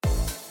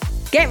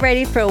Get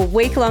ready for a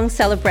week-long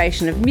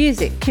celebration of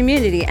music,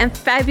 community and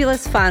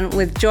fabulous fun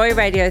with Joy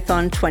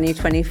Radiothon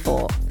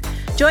 2024.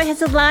 Joy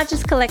has the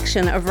largest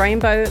collection of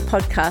rainbow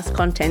podcast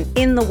content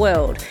in the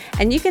world,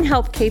 and you can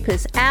help keep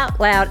us out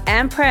loud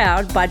and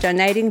proud by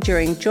donating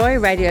during Joy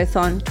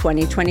Radiothon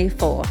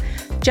 2024.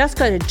 Just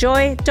go to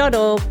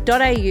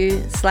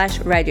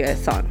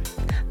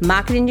joy.org.au/radiothon.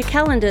 Mark it in your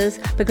calendars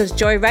because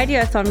Joy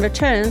Radiothon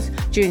returns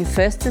June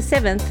 1st to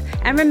 7th,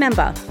 and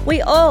remember,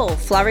 we all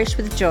flourish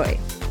with joy.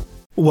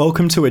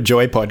 Welcome to a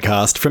Joy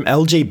podcast from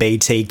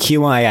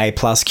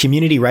LGBTQIA+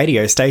 community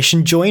radio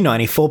station Joy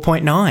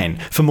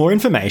 94.9. For more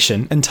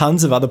information and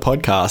tons of other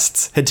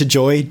podcasts, head to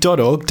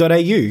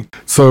joy.org.au.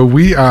 So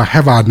we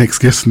have our next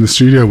guest in the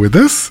studio with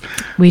us.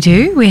 We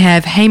do. We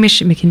have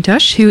Hamish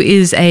McIntosh, who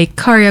is a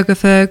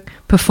choreographer,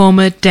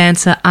 performer,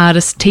 dancer,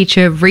 artist,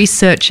 teacher,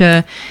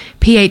 researcher,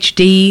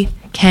 PhD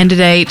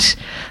candidate,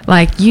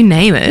 like you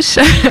name it,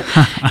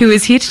 who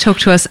is here to talk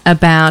to us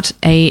about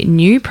a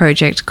new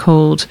project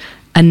called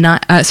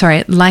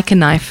Like a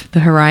Knife,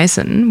 The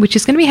Horizon, which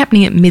is going to be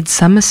happening at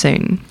Midsummer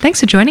soon. Thanks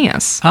for joining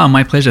us. Oh,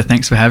 my pleasure.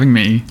 Thanks for having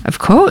me. Of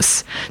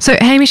course. So,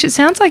 Hamish, it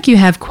sounds like you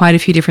have quite a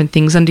few different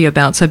things under your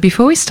belt. So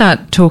before we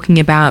start talking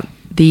about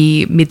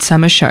the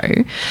Midsummer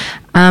show,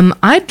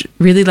 I'd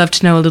really love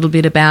to know a little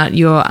bit about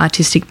your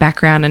artistic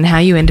background and how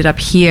you ended up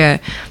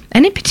here.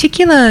 And in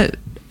particular,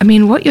 I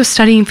mean, what you're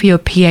studying for your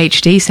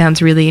PhD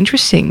sounds really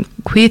interesting.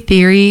 Queer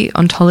theory,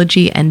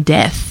 ontology and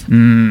death.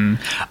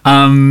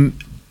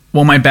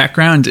 Well, my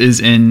background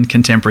is in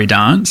contemporary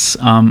dance.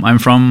 I'm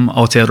from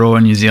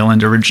Aotearoa, New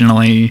Zealand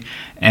originally,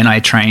 and I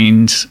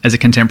trained as a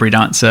contemporary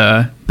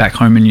dancer back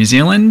home in New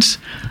Zealand.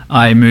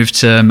 I moved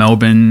to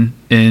Melbourne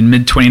in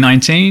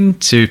mid-2019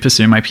 to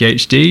pursue my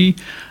PhD.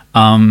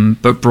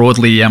 But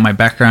broadly, my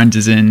background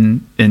is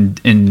in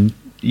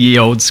ye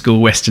old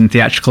school Western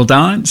theatrical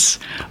dance.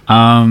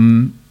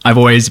 I've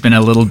always been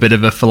a little bit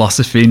of a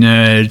philosophy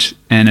nerd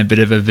and a bit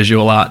of a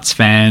visual arts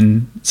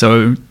fan,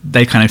 so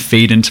they kind of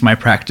feed into my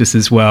practice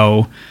as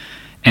well,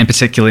 and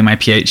particularly my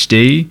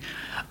PhD.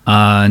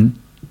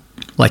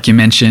 Like you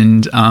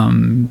mentioned,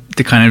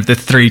 the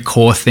three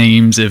core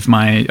themes of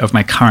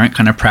my current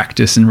kind of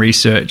practice and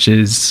research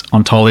is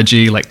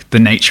ontology, like the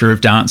nature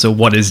of dance, or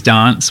what is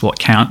dance, what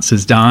counts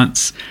as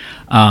dance,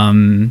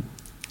 and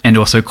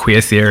also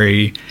queer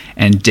theory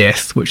and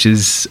death, which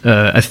is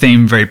a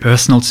theme very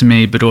personal to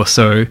me, but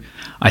also,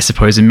 I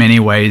suppose, in many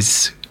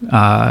ways,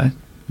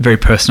 very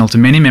personal to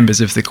many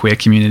members of the queer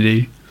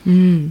community.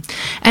 And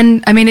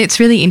I mean, it's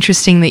really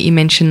interesting that you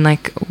mentioned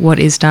like what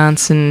is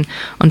dance and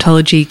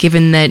ontology,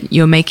 given that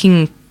you're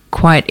making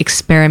quite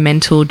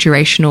experimental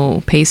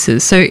durational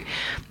pieces. So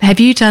have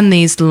you done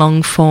these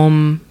long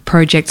form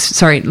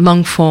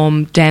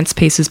dance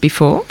pieces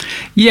before?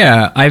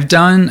 Yeah, I've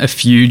done a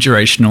few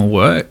durational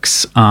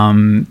works.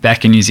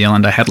 Back in New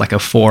Zealand, I had like a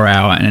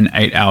 4-hour and an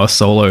 8-hour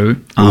solo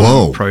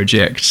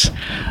project.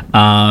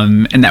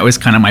 And that was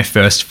kind of my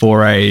first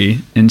foray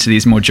into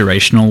these more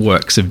durational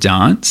works of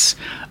dance.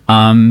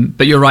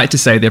 But you're right to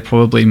say they're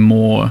probably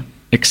more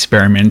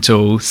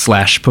experimental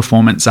 /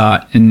 performance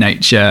art in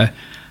nature.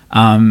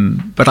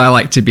 But I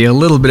like to be a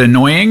little bit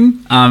annoying.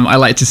 I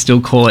like to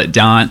still call it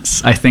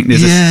dance. I think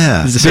there's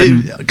a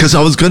certain... Because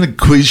I was going to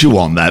quiz you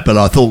on that, but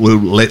I thought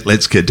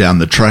let's get down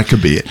the track a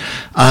bit,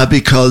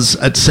 because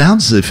it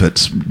sounds as if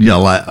it's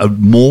like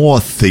more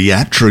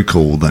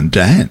theatrical than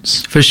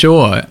dance. For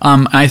sure.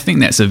 I think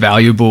that's a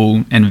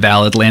valuable and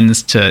valid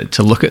lens to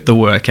look at the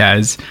work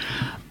as.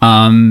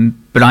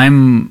 But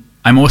I'm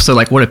also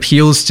like, what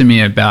appeals to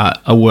me about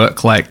a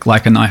work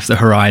like a Knife, The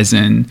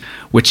Horizon,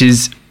 which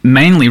is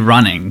mainly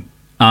running,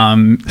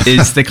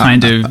 is the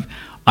kind of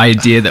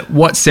idea that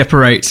what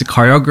separates a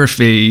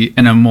choreography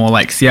in a more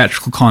like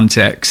theatrical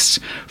context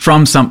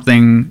from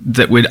something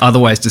that we'd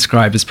otherwise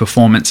describe as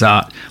performance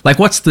art. Like,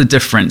 what's the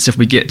difference if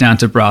we get down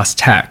to brass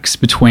tacks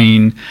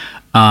between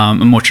a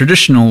more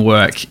traditional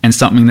work and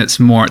something that's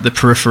more at the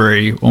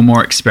periphery or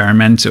more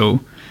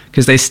experimental?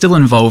 Because they still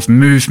involve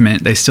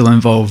movement, they still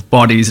involve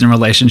bodies in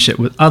relationship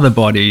with other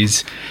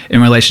bodies,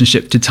 in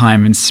relationship to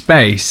time and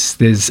space.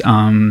 There's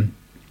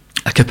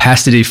a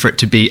capacity for it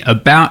to be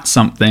about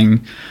something,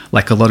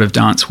 like a lot of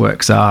dance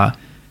works are.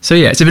 So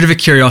yeah, it's a bit of a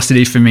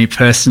curiosity for me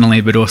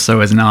personally, but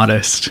also as an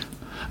artist.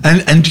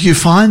 And do you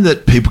find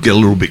that people get a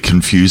little bit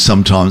confused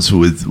sometimes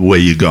with where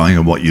you're going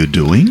and what you're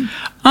doing?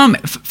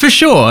 For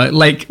sure.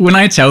 Like when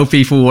I tell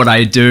people what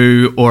I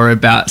do or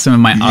about some of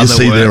my other works, you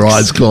see their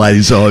eyes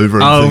glaze over.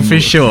 For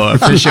sure.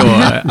 This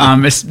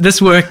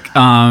work, like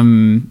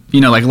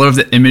a lot of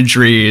the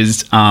imagery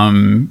is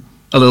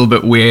a little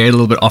bit weird, a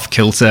little bit off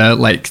kilter.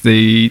 Like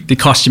the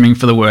costuming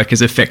for the work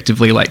is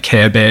effectively like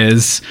Care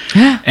Bears.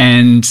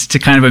 And to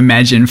kind of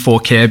imagine 4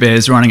 Care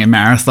Bears running a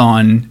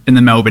marathon in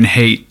the Melbourne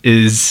heat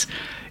is...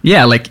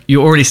 yeah, like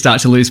you already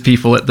start to lose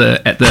people at the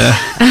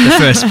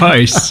first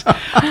post.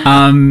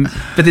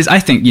 But there's, I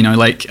think,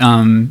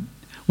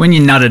 when you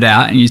nut it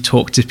out and you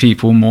talk to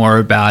people more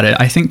about it,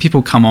 I think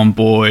people come on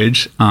board.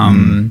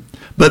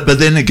 But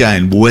then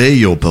again, where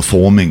you're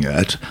performing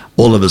it,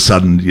 all of a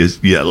sudden you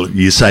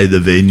say the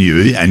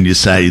venue and you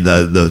say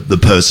the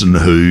person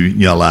who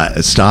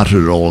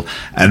started it all,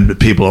 and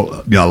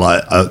people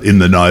in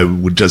the know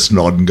would just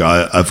nod and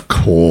go, "Of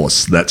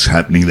course, that's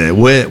happening there."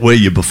 Where are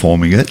you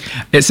performing it?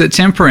 It's at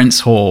Temperance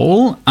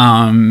Hall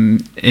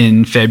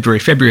in February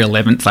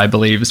 11th, I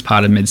believe, as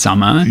part of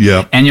Midsummer.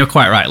 Yeah, and you're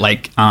quite right.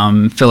 Like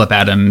Philip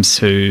Adams,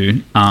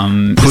 who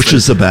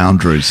pushes the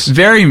boundaries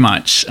very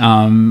much.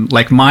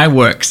 Like my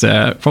works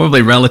are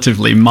probably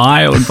relatively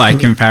mild by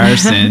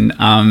comparison.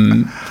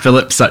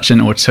 Philip's such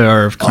an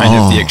auteur of kind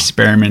of the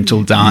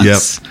experimental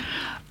dance. Yep.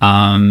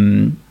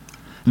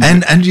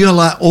 And you're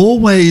like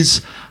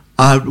always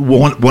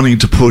wanting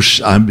to push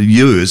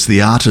you as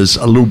the artist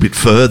a little bit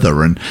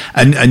further,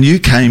 and you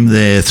came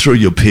there through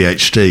your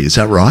PhD, is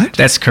that right?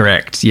 That's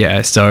correct,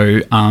 yeah.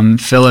 So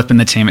Philip and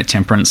the team at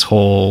Temperance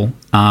Hall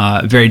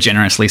very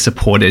generously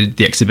supported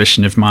the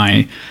exhibition of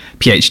my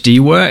PhD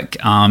work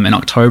in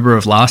October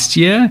of last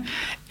year,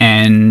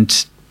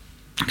 and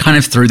kind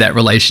of through that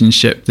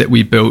relationship that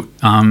we built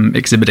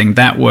exhibiting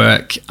that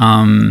work,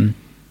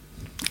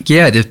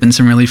 there's been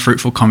some really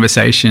fruitful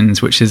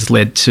conversations, which has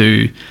led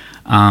to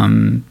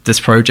this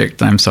project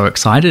that I'm so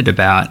excited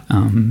about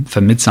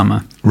for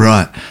Midsummer.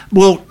 Right.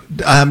 Well,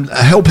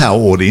 help our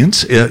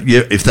audience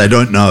if they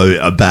don't know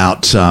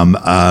about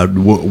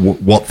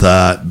what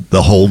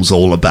the hall's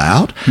all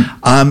about.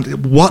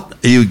 What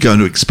are you going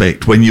to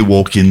expect when you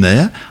walk in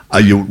there? Are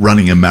you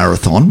running a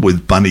marathon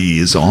with bunny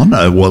ears on?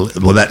 Well,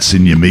 that's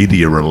in your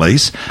media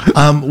release.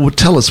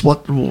 Tell us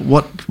what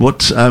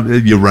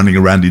you're running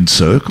around in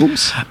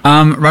circles.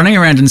 Running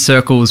around in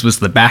circles was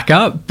the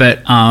backup,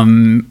 but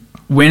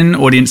when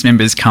audience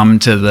members come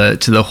to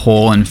the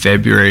hall in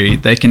February,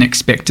 they can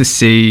expect to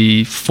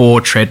see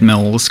 4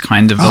 treadmills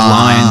kind of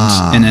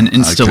aligned in an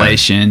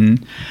installation.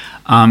 Okay.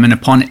 And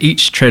upon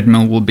each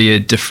treadmill will be a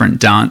different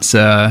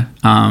dancer,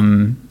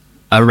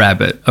 a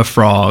rabbit, a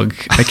frog,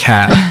 a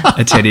cat,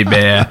 a teddy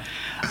bear,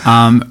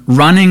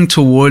 running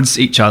towards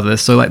each other.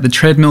 So like the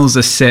treadmills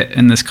are set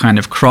in this kind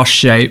of cross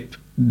shape.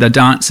 The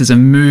dancers are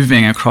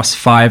moving across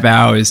 5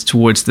 hours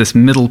towards this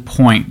middle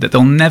point that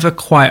they'll never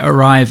quite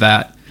arrive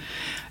at.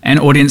 And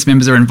audience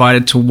members are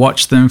invited to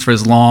watch them for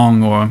as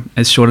long or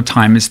as short a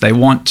time as they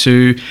want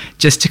to,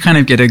 just to kind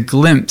of get a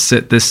glimpse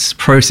at this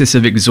process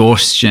of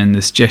exhaustion,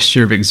 this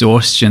gesture of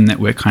exhaustion that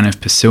we're kind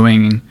of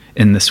pursuing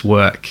in this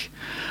work.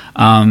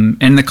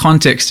 In the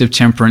context of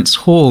Temperance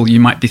Hall, you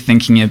might be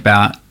thinking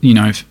about,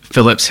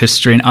 Philip's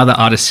history and other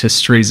artists'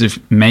 histories of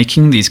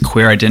making these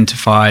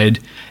queer-identified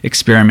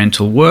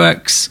experimental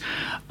works.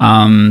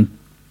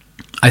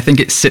 I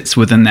think it sits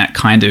within that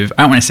kind of,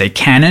 I don't want to say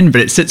canon,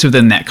 but it sits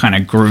within that kind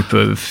of group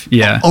of,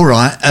 All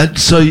right.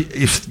 So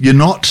if you're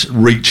not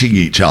reaching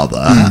each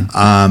other,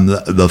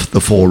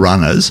 the 4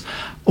 runners,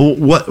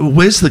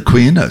 where's the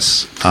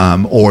queerness?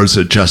 Or is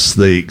it just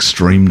the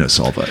extremeness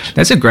of it?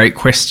 That's a great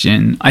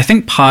question. I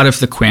think part of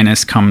the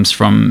queerness comes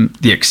from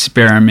the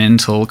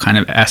experimental kind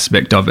of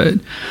aspect of it.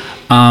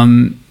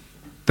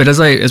 But as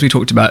we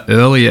talked about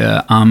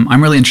earlier,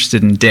 I'm really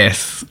interested in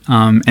death.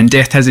 And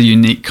death has a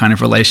unique kind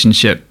of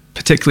relationship,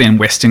 particularly in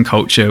Western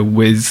culture,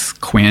 with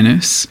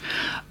queerness.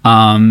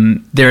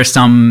 There are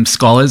some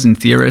scholars and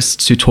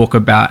theorists who talk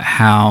about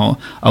how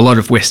a lot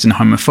of Western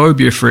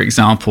homophobia, for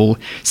example,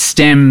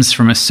 stems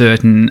from a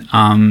certain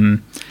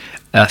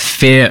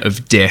fear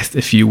of death,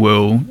 if you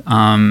will.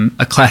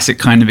 A classic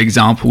kind of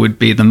example would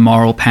be the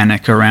moral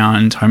panic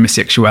around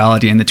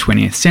homosexuality in the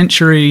 20th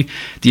century,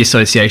 the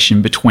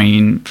association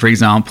between, for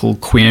example,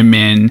 queer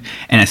men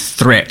and a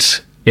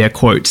threat, air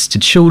quotes, to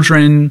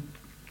children.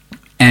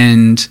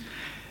 And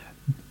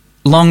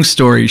long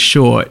story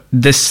short,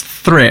 this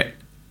threat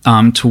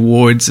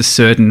towards a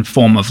certain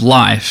form of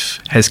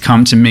life has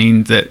come to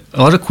mean that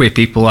a lot of queer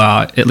people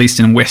are, at least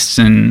in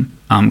Western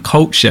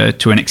culture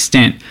to an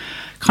extent,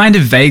 kind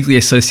of vaguely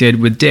associated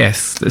with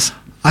death.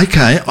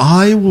 Okay,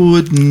 I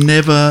would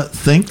never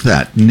think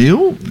that.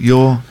 Neil,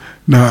 you're...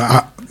 No,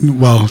 I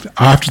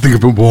have to think a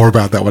bit more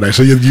about that one.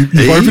 So you've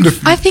opened a...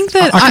 I think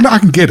that... I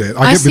can get it.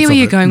 I see where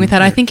you're going with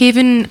that. I think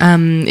even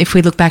if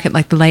we look back at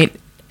like the late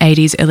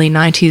 80s, early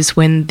 90s,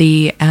 when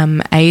the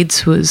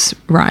AIDS was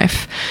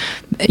rife,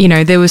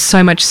 there was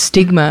so much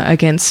stigma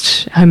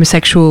against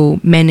homosexual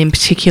men in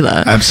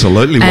particular.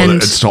 Absolutely. Well,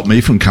 it stopped me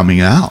from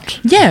coming out.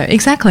 Yeah,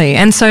 exactly.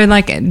 And so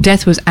like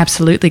death was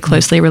absolutely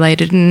closely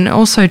related, and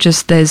also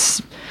just there's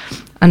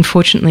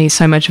unfortunately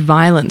so much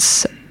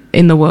violence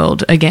in the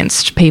world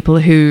against people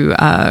who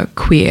are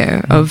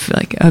queer of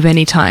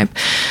any type.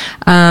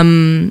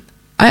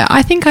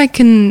 I think I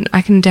can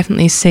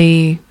definitely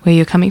see where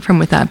you're coming from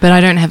with that, but I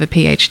don't have a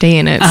PhD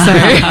in it. So,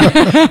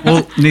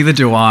 well, neither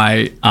do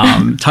I.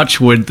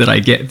 Touch wood that I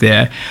get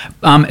there.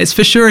 It's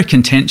for sure a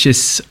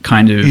contentious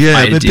kind of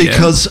idea. But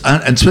because,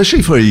 and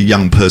especially for a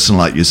young person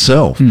like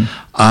yourself,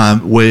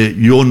 where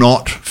you're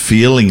not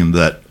feeling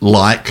that,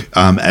 like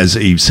as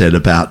Eve said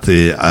about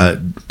the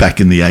back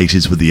in the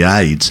 80s with the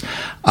AIDS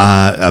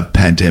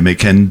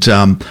pandemic, and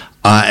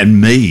and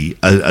me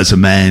as a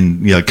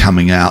man,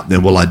 coming out there.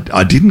 Well,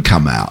 I didn't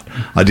come out.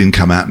 I didn't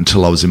come out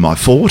until I was in my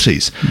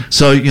 40s.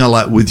 So,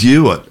 like with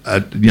you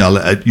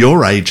at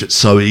your age, it's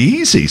so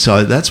easy.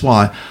 So that's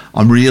why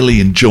I'm really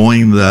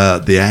enjoying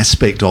the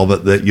aspect of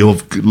it that you're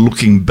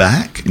looking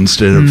back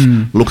instead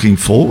of looking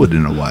forward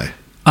in a way.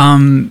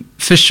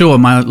 For sure,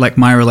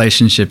 my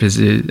relationship as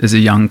a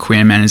young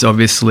queer man is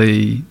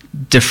obviously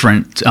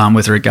different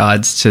with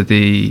regards to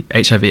the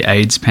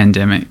HIV/AIDS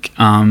pandemic.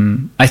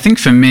 I think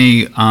for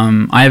me,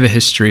 I have a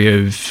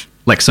history of,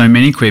 like so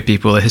many queer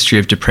people, a history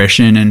of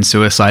depression and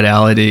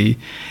suicidality,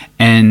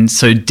 and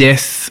so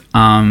death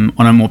on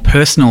a more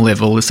personal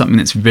level is something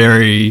that's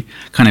very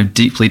kind of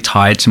deeply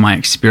tied to my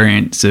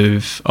experience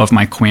of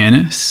my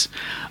queerness,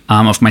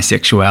 of my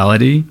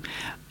sexuality,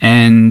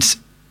 and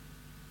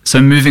so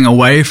moving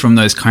away from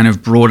those kind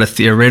of broader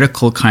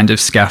theoretical kind of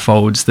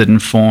scaffolds that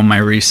inform my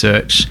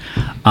research,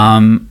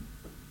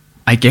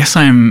 I guess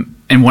I'm,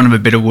 in one of a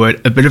better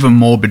word, a bit of a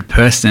morbid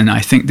person.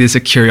 I think there's a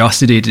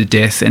curiosity to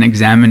death and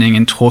examining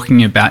and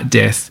talking about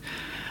death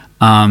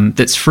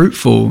that's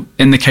fruitful.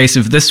 In the case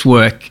of this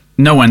work,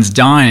 no one's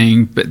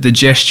dying, but the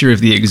gesture of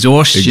the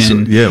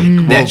exhaustion.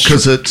 Well,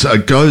 because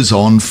it goes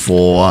on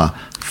for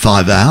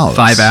 5 hours.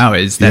 5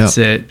 hours, that's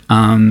it.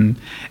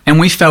 And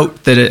we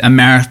felt that a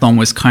marathon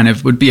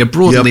would be a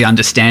broadly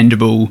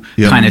understandable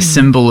kind of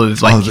symbol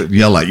of like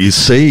you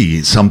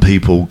see some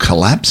people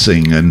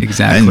collapsing and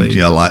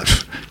like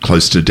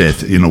close to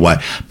death in a way.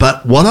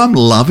 But what I'm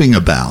loving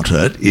about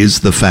it is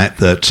the fact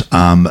that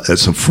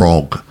it's a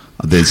frog,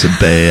 there's a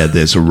bear,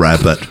 there's a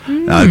rabbit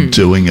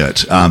doing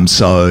it.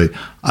 So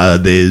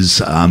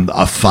there's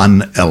a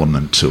fun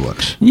element to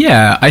it.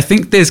 Yeah, I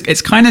think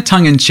it's kind of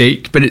tongue in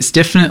cheek, but it's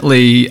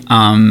definitely.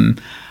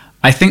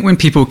 I think when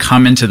people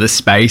come into the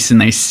space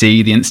and they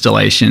see the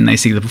installation, they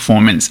see the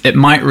performance, it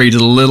might read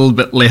a little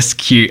bit less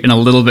cute and a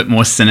little bit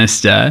more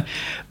sinister.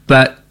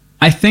 But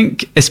I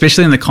think,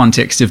 especially in the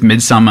context of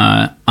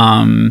Midsummer,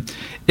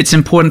 it's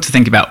important to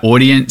think about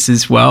audience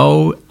as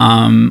well.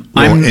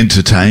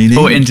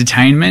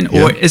 Entertainment,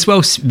 or as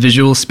well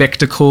visual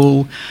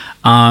spectacle.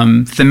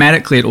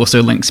 Thematically, it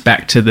also links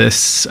back to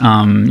this,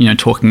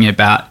 talking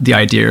about the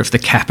idea of the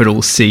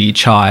capital C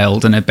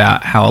child and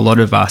about how a lot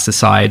of our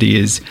society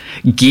is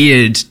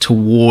geared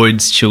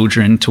towards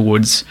children,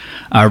 towards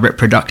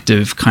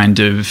reproductive kind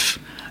of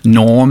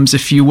norms,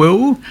 if you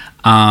will.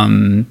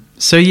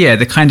 So yeah,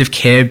 the kind of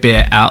Care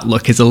Bear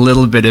outlook is a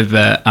little bit of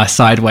a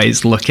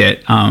sideways look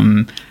at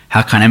how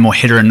kind of more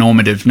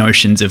heteronormative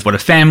notions of what a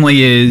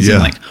family is and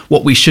like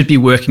what we should be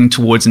working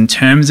towards in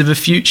terms of a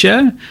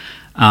future.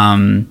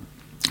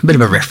 A bit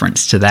of a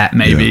reference to that,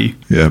 maybe.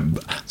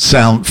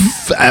 Sound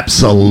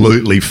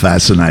absolutely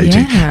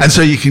fascinating. And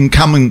so you can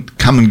come and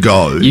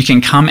go. You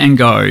can come and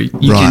go.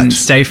 You can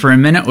stay for a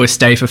minute or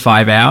stay for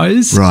 5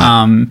 hours.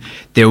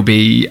 There'll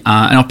be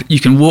you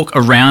can walk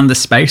around the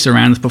space,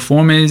 around the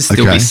performers.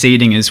 Okay. There'll be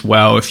seating as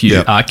well if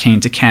you are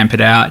keen to camp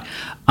it out.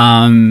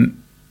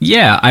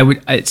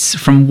 It's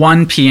from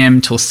 1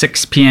 p.m. till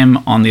 6 p.m.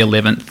 on the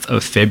 11th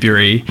of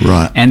February.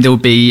 And there'll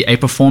be a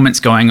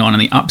performance going on in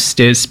the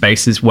upstairs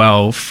space as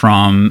well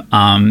from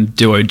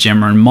duo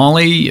Gemma and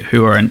Molly,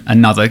 who are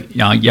another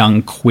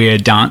young queer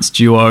dance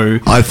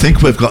duo. I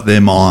think we've got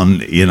them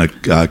on in a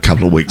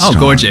couple of weeks' time. Oh,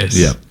 gorgeous.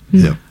 Yeah.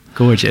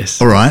 Gorgeous.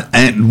 All right.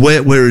 And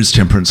where is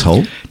Temperance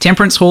Hall?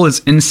 Temperance Hall is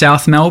in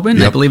South Melbourne.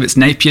 I believe it's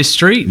Napier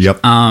Street.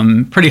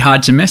 Pretty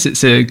hard to miss.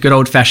 It's a good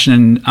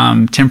old-fashioned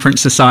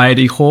Temperance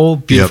Society hall,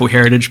 beautiful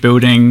heritage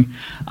building,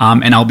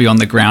 and I'll be on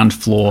the ground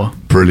floor.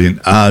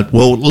 Brilliant.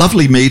 Well,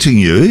 lovely meeting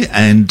you,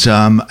 and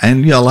come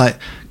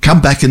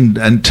back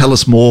and tell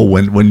us more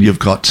when you've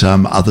got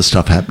other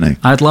stuff happening.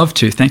 I'd love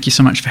to. Thank you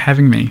so much for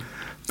having me.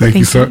 Thank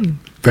you, sir.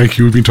 Thank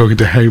you. We've been talking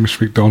to Hamish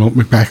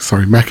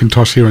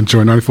McIntosh here on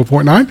Joy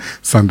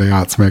 94.9, Sunday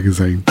Arts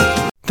Magazine.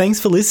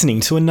 Thanks for listening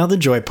to another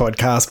Joy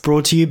podcast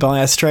brought to you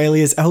by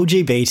Australia's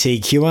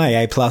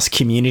LGBTQIA+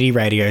 community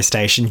radio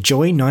station,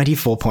 Joy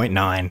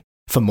 94.9.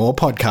 For more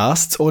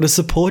podcasts or to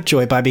support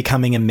Joy by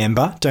becoming a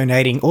member,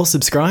 donating or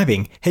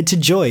subscribing, head to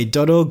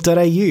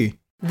joy.org.au.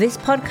 This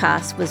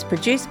podcast was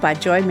produced by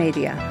Joy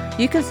Media.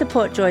 You can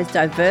support Joy's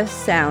diverse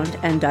sound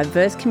and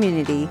diverse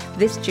community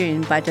this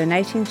June by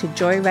donating to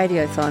Joy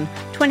Radiothon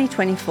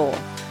 2024.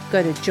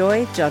 Go to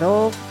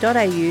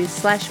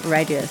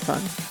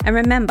joy.org.au/radiothon. And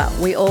remember,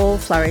 we all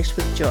flourish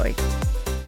with joy.